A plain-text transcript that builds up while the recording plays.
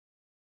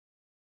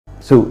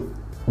So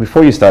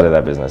before you started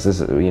that business,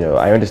 this is,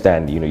 I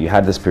understand, you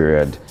had this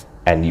period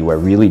and you were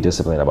really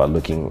disciplined about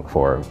looking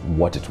for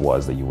what it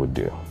was that you would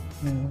do.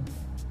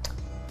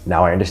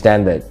 Now I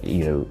understand that,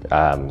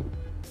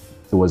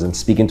 it was in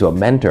speaking to a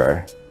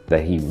mentor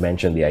that he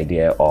mentioned the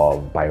idea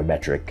of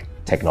biometric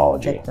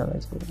technology.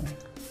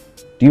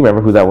 Do you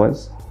remember who that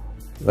was?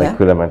 Like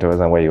who that mentor was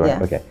and where you were?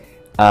 Yeah. Okay.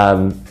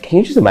 Can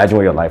you just imagine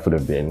what your life would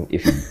have been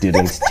if you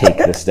didn't take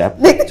the step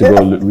to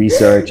go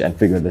research and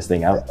figure this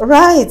thing out?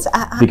 Right.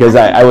 Because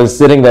I was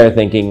sitting there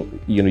thinking,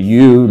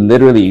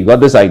 you got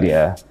this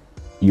idea,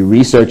 you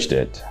researched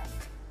it,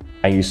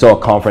 and you saw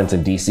a conference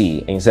in DC,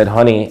 and you said,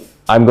 honey,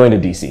 I'm going to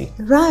DC.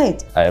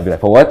 Right. I'd be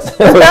like, for what?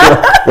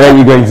 What are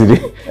you going to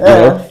do?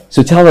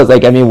 So tell us,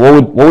 what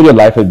would your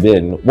life have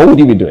been? What would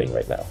you be doing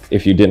right now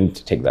if you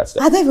didn't take that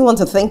step? I don't even want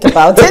to think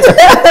about it.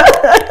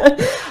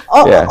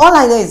 All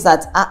I know is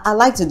that I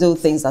like to do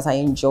things that I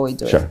enjoy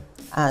doing. Sure.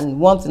 And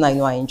one thing I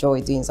know I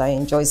enjoy doing is I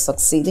enjoy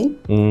succeeding.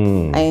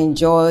 I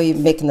enjoy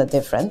making a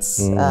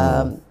difference,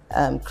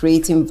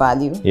 creating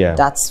value. Yeah.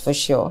 That's for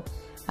sure.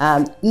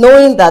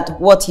 Knowing that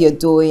what you're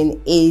doing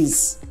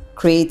is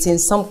creating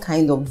some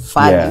kind of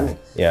value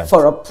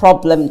for a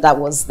problem that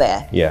was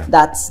there. Yeah.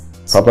 That's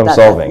problem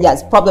solving.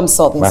 Yes, problem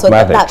solving.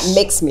 Mathematics. So that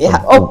makes me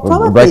happy. Oh,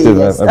 probably.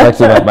 Back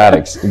to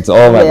mathematics. It's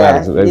all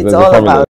mathematics. It's all about